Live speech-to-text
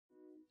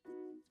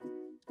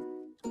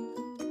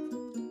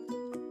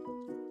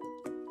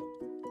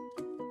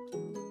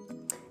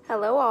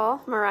Hello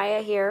all,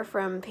 Mariah here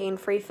from Pain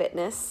Free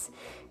Fitness,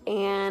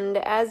 and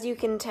as you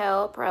can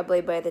tell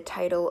probably by the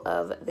title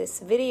of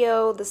this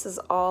video, this is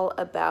all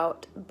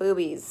about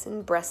boobies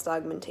and breast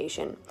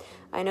augmentation.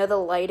 I know the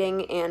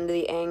lighting and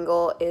the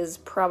angle is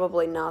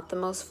probably not the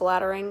most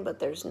flattering, but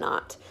there's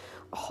not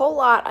a whole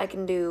lot I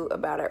can do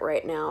about it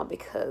right now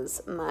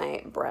because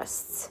my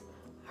breasts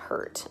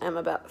hurt. I'm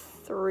about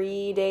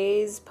 3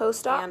 days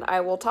post-op, and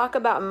I will talk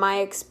about my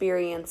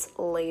experience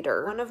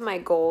later. One of my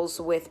goals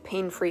with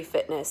Pain Free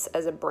Fitness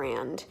as a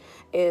brand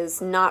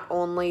is not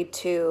only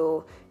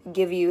to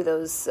give you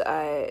those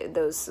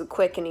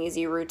quick and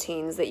easy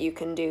routines that you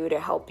can do to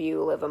help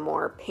you live a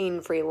more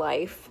pain-free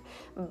life,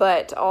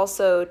 but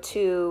also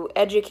to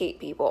educate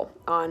people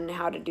on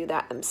how to do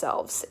that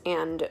themselves.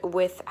 And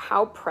with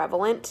how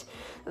prevalent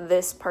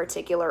this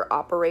particular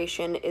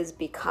operation is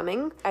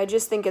becoming, I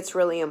just think it's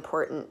really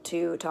important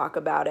to talk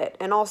about it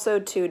and also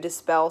to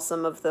dispel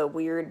some of the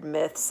weird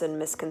myths and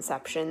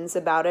misconceptions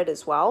about it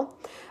as well.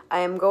 I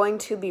am going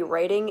to be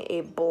writing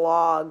a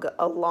blog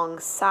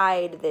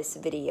alongside this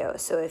video,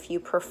 so if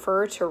you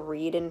prefer to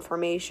read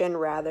information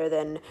rather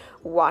than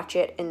watch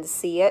it and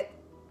see it,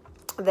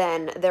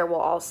 then there will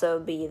also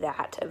be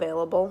that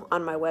available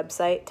on my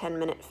website,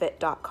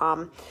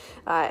 10minutefit.com,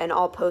 and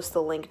I'll post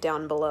the link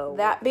down below.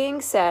 That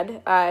being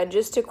said,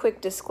 just a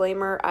quick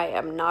disclaimer, I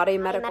am not a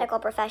medical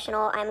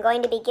professional. I'm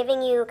going to be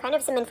giving you kind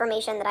of some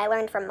information that I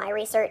learned from my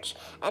research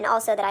and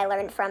also that I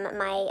learned from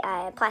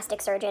my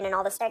plastic surgeon and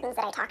all the surgeons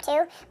that I talked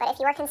to. But if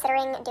you are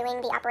considering doing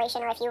the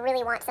operation, or if you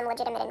really want some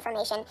legitimate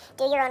information,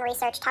 do your own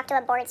research, talk to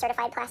a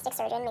board-certified plastic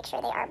surgeon, make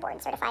sure they are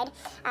board-certified,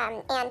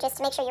 and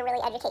just make sure you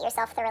really educate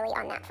yourself thoroughly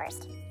on that first.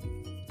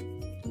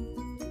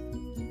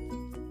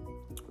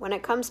 When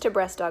it comes to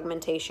breast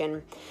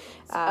augmentation,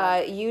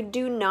 you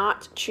do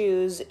not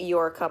choose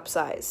your cup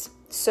size.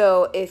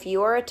 So if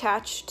you are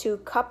attached to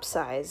cup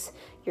size,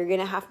 you're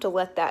gonna have to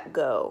let that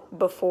go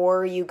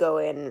before you go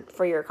in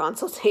for your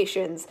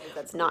consultations.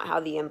 That's not how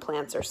the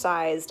implants are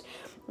sized.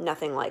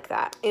 Nothing like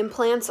that.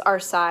 Implants are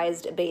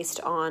sized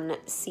based on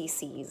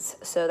cc's.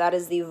 So that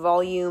is the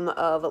volume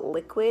of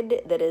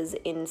liquid that is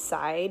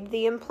inside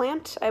the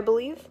implant, I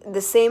believe. The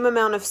same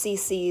amount of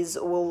cc's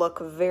will look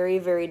very,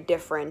 very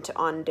different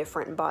on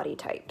different body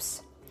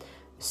types.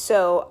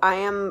 So I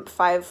am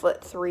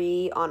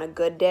 5'3" on a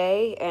good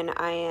day, and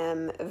I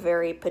am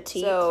very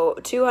petite. So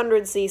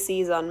 200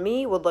 cc's on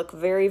me would look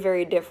very,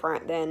 very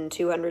different than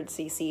 200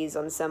 cc's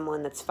on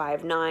someone that's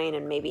 5'9"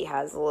 and maybe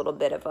has a little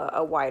bit of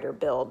a wider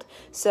build.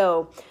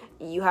 So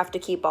you have to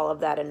keep all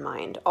of that in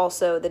mind.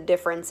 Also, the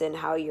difference in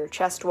how your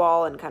chest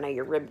wall and kind of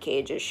your rib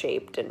cage is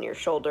shaped and your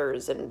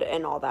shoulders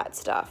and all that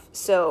stuff.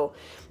 So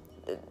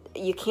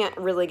you can't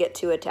really get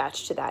too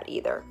attached to that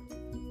either.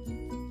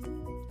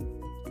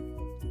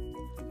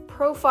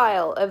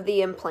 Profile of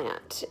the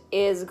implant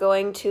is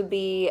going to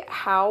be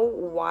how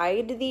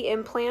wide the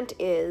implant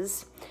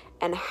is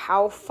and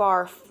how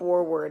far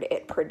forward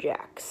it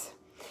projects.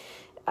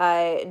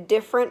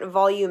 Different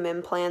volume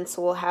implants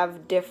will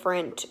have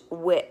different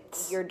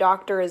widths. Your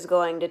doctor is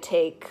going to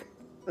take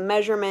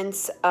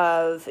measurements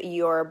of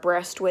your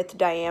breast width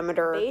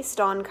diameter based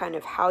on kind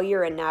of how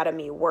your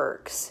anatomy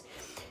works.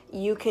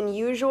 You can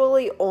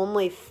usually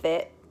only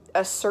fit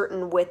a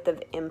certain width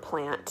of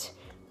implant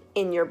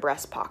in your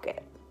breast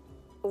pocket.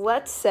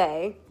 Let's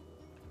say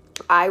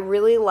I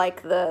really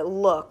like the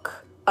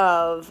look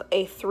of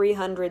a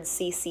 300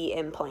 cc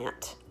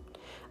implant,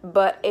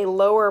 but a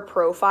lower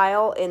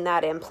profile in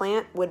that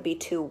implant would be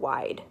too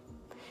wide.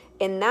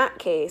 In that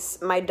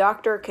case, my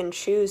doctor can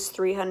choose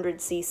 300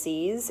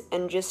 cc's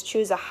and just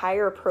choose a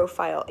higher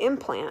profile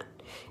implant,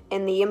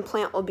 and the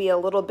implant will be a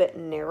little bit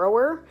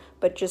narrower,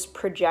 but just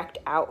project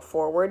out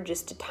forward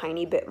just a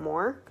tiny bit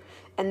more.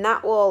 And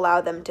that will allow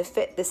them to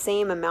fit the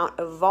same amount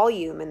of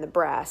volume in the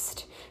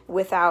breast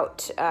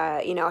without,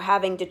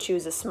 having to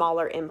choose a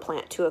smaller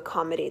implant to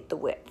accommodate the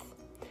width.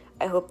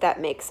 I hope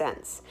that makes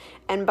sense.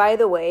 And by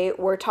the way,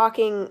 we're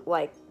talking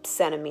like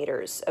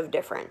centimeters of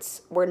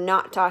difference. We're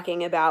not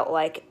talking about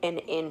like an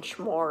inch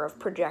more of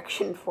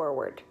projection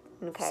forward.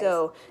 Okay.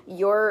 So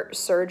your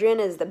surgeon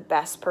is the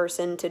best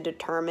person to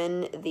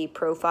determine the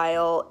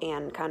profile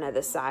and kind of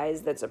the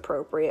size that's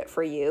appropriate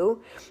for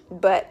you,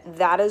 but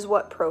that is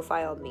what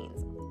profile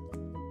means.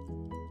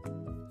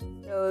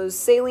 Those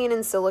saline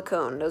and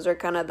silicone, those are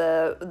kind of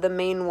the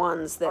main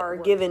ones that are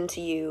given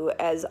to you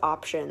as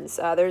options.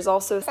 There's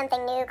also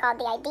something new called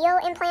the Ideal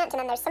implant, and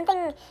then there's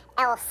something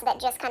else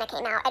that just kind of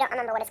came out. I don't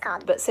remember what it's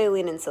called. But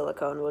saline and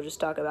silicone, we'll just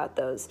talk about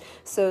those.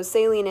 So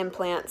saline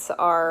implants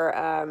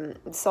are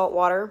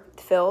saltwater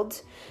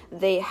filled.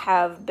 They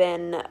have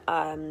been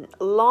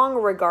long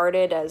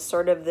regarded as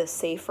sort of the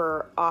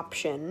safer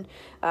option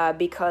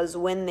because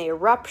when they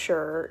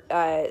rupture,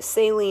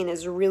 saline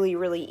is really,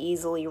 really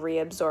easily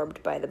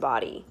reabsorbed by the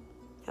body.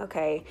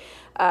 Okay,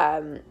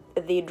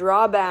 the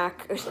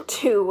drawback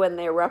to when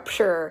they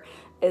rupture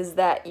is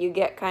that you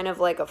get kind of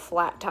like a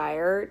flat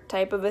tire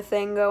type of a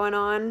thing going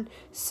on.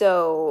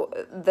 So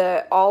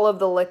all of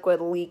the liquid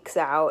leaks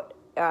out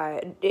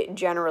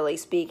generally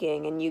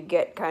speaking, and you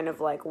get kind of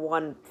like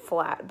one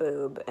flat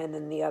boob and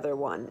then the other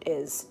one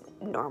is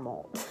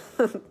normal.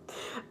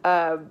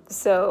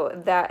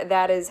 So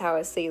that is how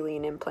a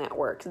saline implant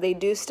works. They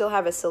do still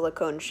have a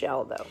silicone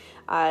shell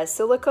though.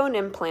 Silicone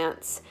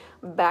implants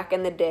back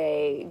in the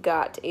day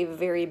got a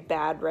very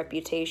bad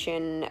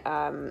reputation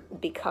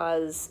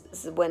because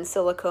when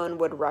silicone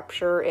would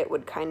rupture, it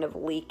would kind of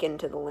leak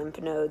into the lymph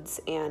nodes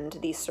and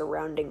the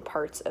surrounding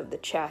parts of the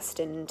chest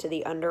and into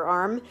the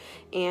underarm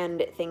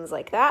and things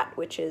like that,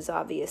 which is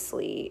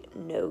obviously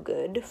no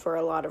good for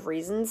a lot of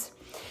reasons.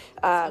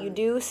 You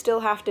do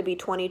still have to be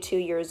 22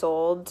 years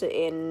old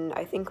in,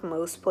 I think,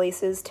 most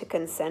places to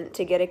consent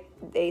to get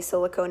a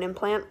silicone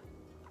implant,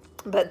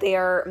 but they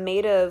are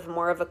made of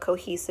more of a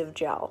cohesive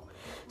gel.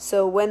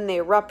 So when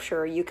they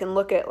rupture, you can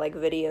look at like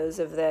videos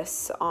of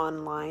this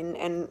online,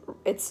 and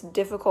it's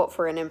difficult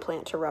for an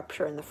implant to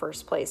rupture in the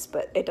first place,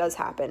 but it does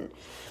happen.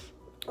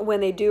 When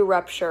they do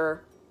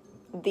rupture,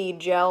 the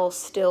gel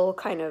still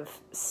kind of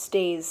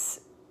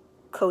stays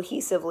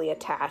cohesively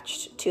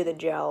attached to the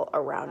gel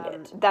around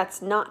it. That's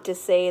not to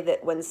say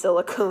that when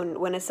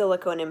a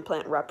silicone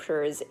implant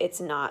ruptures, it's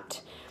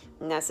not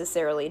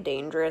necessarily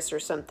dangerous or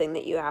something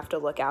that you have to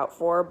look out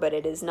for, but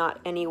it is not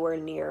anywhere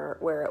near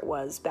where it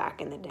was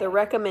back in the day. The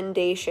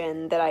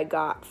recommendation that I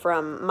got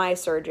from my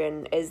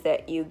surgeon is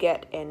that you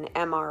get an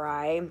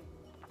MRI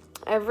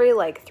every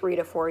like 3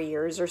 to 4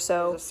 years or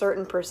so, a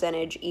certain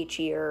percentage each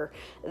year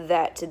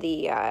that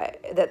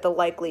the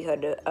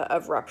likelihood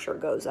of rupture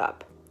goes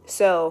up.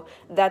 So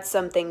that's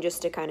something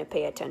just to kind of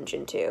pay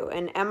attention to.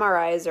 And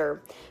MRIs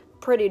are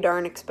pretty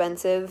darn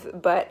expensive,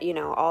 but you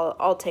know,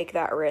 I'll take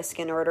that risk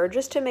in order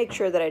just to make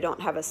sure that I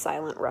don't have a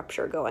silent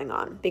rupture going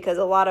on, because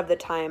a lot of the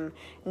time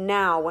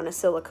now when a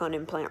silicone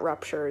implant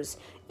ruptures,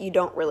 you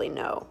don't really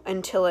know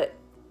until it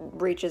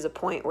reaches a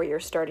point where you're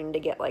starting to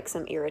get like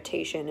some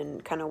irritation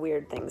and kind of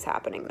weird things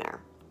happening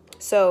there.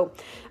 So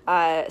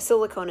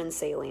silicone and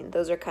saline,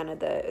 those are kind of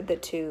the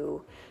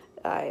two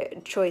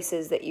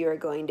choices that you are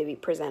going to be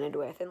presented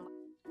with. And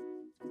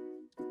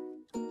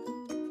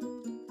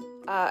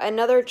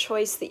another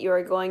choice that you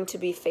are going to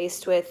be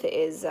faced with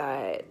is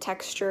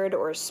textured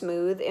or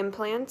smooth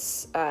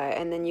implants,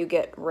 and then you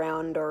get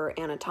round or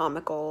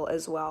anatomical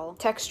as well.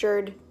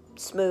 Textured,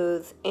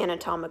 smooth,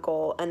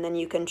 anatomical, and then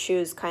you can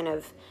choose kind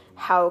of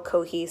how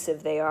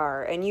cohesive they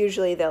are, and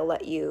usually they'll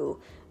let you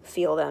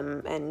feel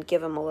them and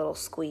give them a little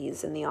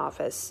squeeze in the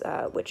office,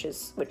 which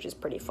is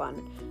pretty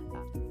fun.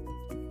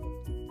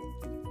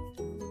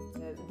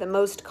 The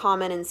most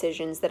common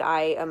incisions that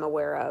I am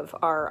aware of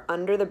are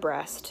under the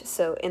breast,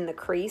 so in the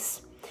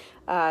crease,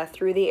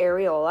 through the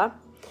areola,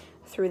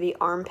 through the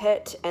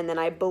armpit, and then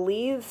I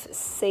believe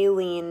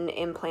saline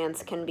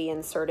implants can be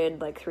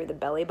inserted like through the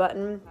belly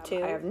button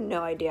too. I have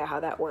no idea how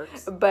that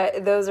works,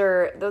 but those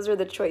are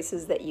the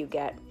choices that you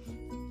get.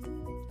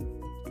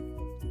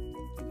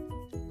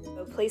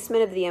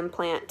 Placement of the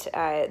implant,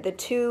 the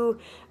two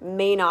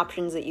main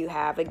options that you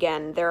have,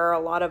 again, there are a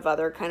lot of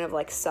other kind of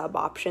like sub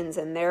options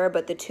in there,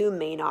 but the two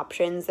main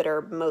options that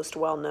are most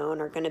well known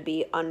are going to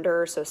be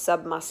under, so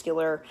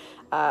submuscular,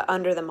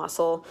 under the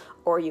muscle,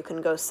 or you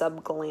can go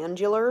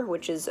subglandular,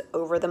 which is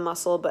over the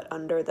muscle but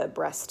under the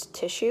breast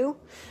tissue.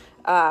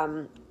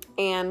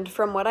 And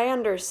from what I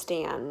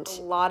understand,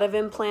 a lot of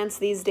implants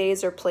these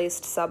days are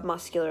placed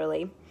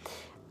submuscularly.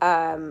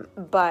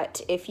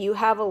 But if you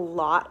have a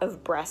lot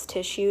of breast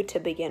tissue to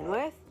begin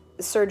with,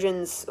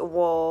 surgeons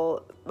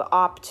will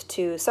opt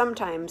to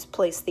sometimes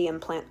place the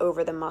implant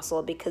over the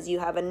muscle because you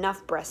have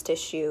enough breast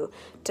tissue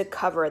to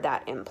cover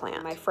that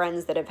implant. My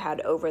friends that have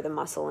had over the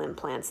muscle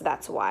implants,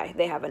 that's why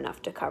they have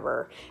enough to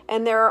cover.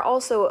 And there are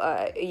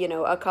also, you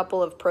know, a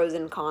couple of pros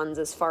and cons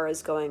as far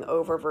as going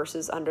over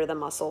versus under the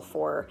muscle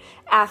for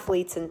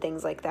athletes and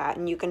things like that.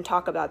 And you can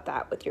talk about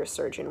that with your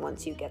surgeon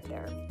once you get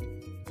there.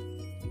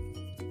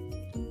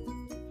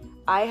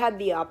 I had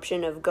the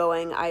option of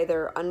going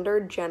either under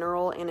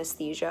general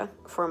anesthesia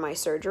for my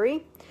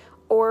surgery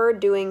or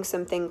doing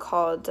something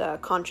called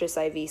conscious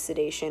IV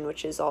sedation,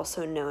 which is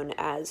also known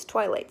as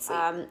twilight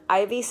sleep.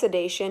 IV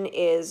sedation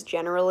is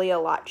generally a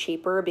lot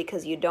cheaper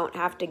because you don't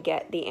have to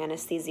get the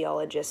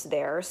anesthesiologist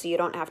there, so you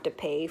don't have to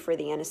pay for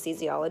the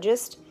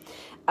anesthesiologist.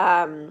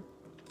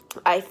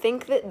 I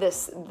think that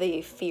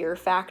the fear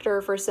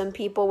factor for some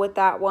people with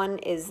that one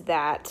is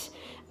that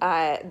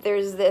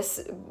there's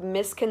this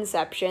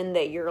misconception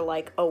that you're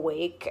like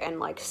awake and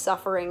like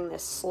suffering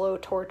this slow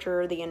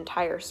torture the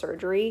entire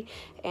surgery,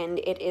 and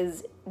it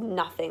is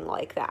nothing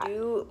like that.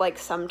 Like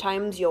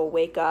sometimes you'll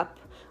wake up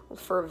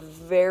for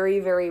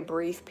very, very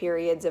brief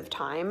periods of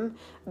time,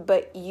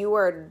 but you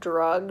are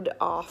drugged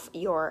off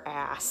your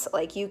ass.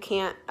 Like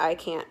I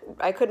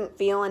couldn't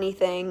feel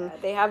anything.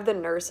 They have the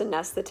nurse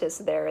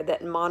anesthetist there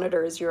that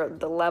monitors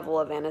the level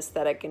of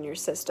anesthetic in your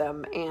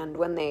system, and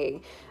when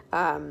they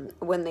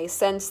when they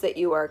sense that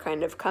you are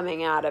kind of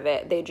coming out of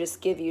it, they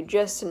just give you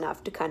just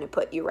enough to kind of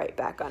put you right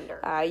back under.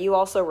 You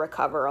also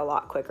recover a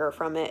lot quicker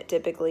from it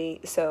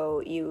typically,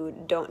 so you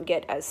don't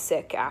get as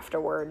sick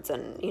afterwards,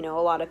 and you know,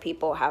 a lot of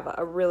people have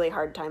a really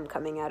hard time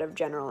coming out of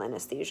general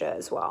anesthesia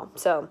as well.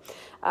 So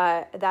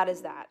that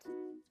is that.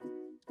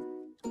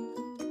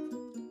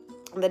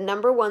 The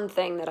number one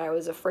thing that I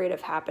was afraid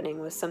of happening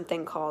was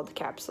something called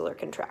capsular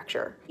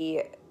contracture.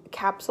 The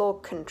capsule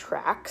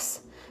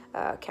contracts,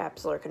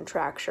 capsular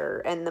contracture,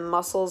 and the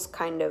muscles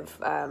kind of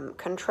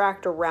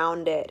contract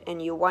around it,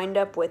 and you wind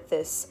up with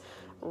this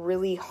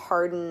really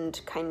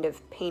hardened, kind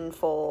of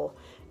painful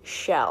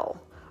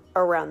shell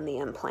around the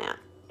implant.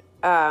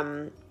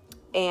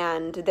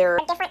 And there are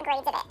different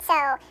grades of it. So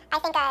I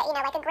think, you know,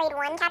 like a grade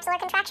 1 capsular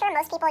contracture,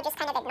 most people just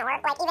kind of ignore.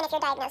 Like, even if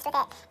you're diagnosed with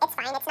it, it's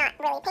fine. It's not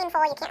really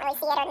painful. You can't really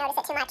see it or notice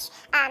it too much.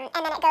 And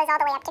then it goes all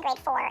the way up to grade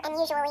 4. And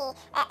usually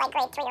at like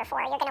grade 3 or 4,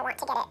 you're going to want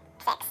to get it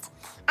fixed.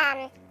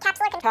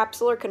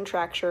 Capsular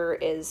contracture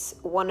is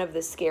one of the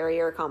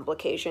scarier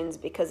complications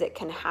because it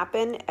can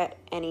happen at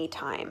any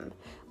time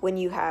when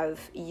you have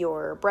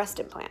your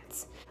breast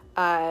implants.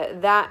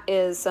 That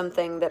is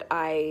something that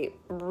I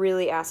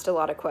really asked a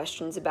lot of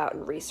questions about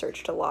and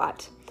researched a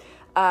lot.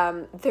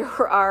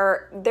 There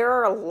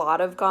are a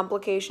lot of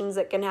complications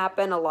that can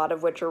happen, a lot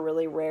of which are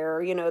really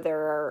rare. You know, there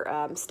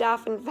are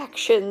staph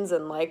infections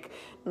and like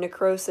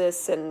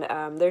necrosis, and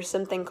there's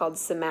something called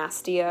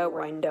somastia,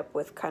 where you wind up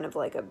with kind of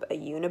like a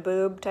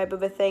uniboob type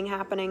of a thing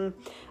happening.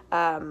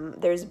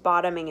 There's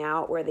bottoming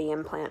out, where the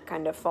implant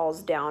kind of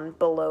falls down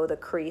below the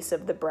crease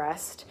of the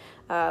breast,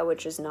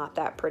 which is not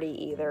that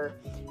pretty either.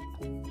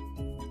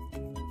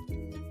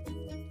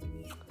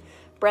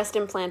 Breast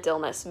implant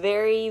illness,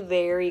 very,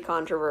 very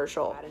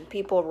controversial. And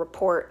people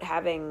report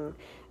having,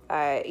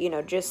 you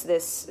know, just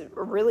this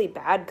really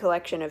bad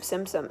collection of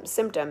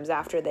symptoms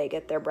after they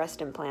get their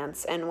breast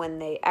implants. And when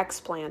they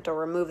explant or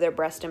remove their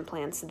breast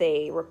implants,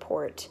 they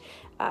report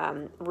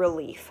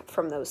relief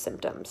from those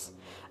symptoms.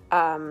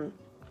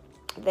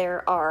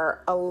 There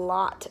are a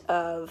lot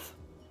of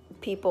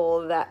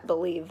people that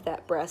believe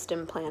that breast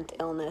implant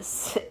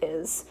illness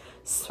is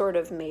sort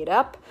of made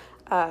up.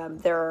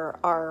 There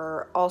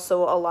are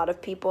also a lot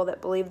of people that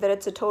believe that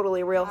it's a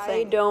totally real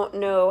thing. I don't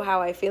know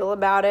how I feel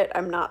about it.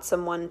 I'm not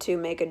someone to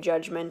make a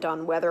judgment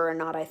on whether or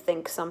not I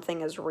think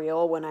something is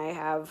real when I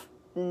have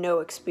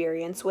no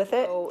experience with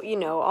it. So, you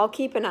know, I'll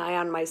keep an eye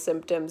on my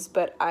symptoms,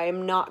 but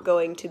I'm not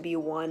going to be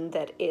one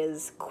that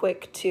is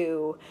quick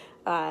to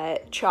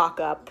chalk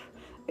up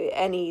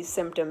any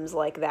symptoms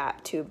like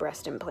that to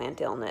breast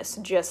implant illness,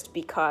 just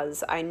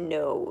because I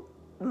know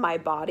my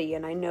body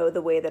and I know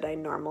the way that I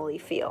normally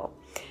feel.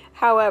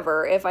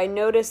 However, if I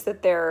notice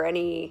that there are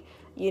any,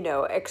 you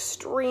know,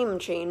 extreme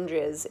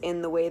changes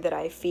in the way that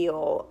I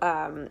feel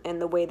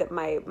and the way that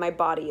my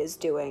body is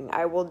doing,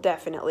 I will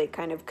definitely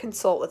kind of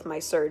consult with my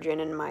surgeon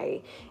and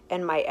my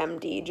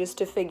MD just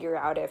to figure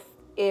out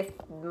if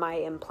my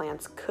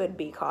implants could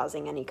be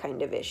causing any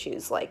kind of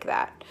issues like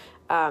that.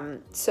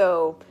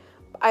 So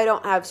I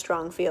don't have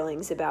strong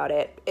feelings about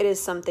it. It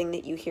is something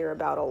that you hear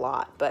about a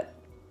lot, but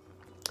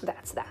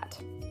that's that.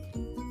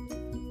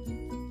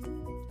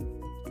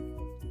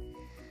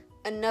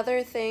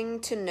 Another thing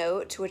to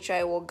note, which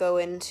I will go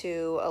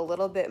into a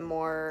little bit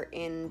more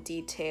in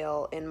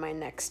detail in my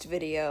next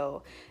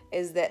video,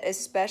 is that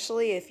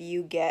especially if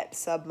you get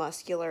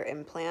submuscular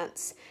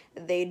implants,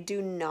 they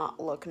do not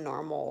look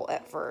normal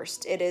at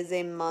first. It is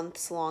a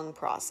months-long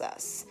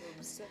process.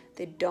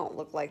 They don't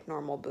look like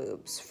normal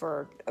boobs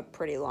for a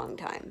pretty long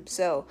time.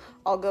 So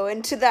I'll go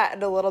into that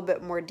in a little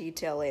bit more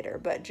detail later,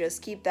 but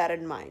just keep that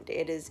in mind.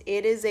 It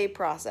is a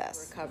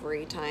process.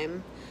 Recovery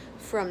time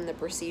from the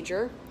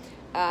procedure.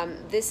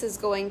 This is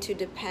going to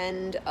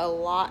depend a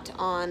lot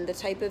on the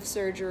type of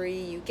surgery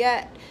you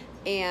get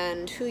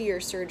and who your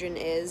surgeon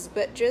is,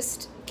 but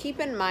just keep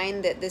in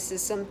mind that this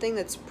is something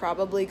that's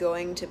probably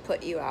going to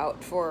put you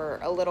out for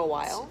a little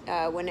while.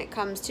 When it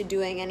comes to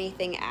doing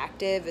anything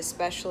active,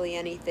 especially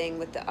anything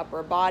with the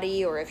upper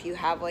body, or if you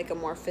have like a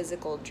more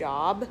physical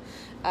job,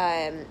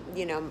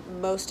 you know,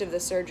 most of the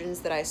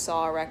surgeons that I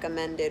saw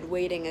recommended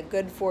waiting a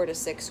good 4 to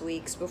 6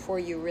 weeks before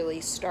you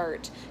really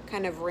start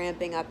kind of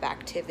ramping up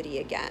activity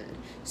again.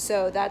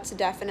 So that's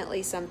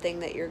definitely something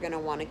that you're going to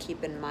want to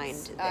keep in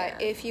mind there.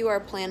 If you are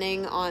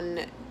planning on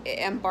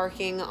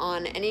embarking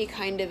on any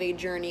kind of a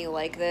journey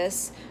like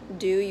this,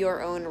 do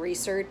your own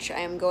research. I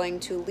am going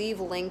to leave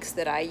links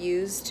that I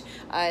used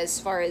as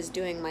far as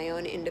doing my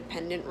own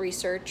independent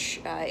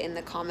research in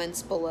the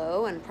comments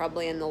below, and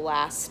probably in the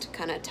last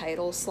kind of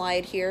title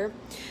slide here.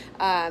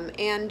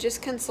 And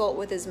just consult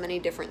with as many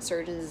different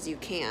surgeons as you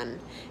can.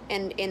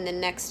 And in the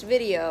next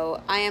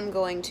video, I am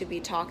going to be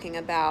talking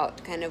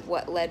about kind of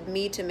what led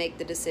me to make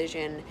the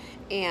decision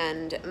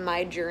and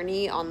my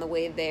journey on the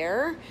way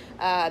there,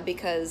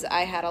 because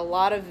I had a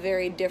lot of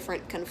very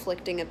different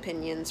conflicting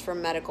opinions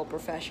from medical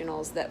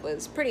professionals that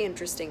was pretty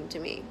interesting to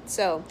me.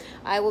 So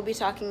I will be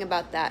talking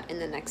about that in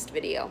the next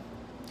video.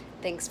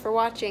 Thanks for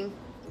watching.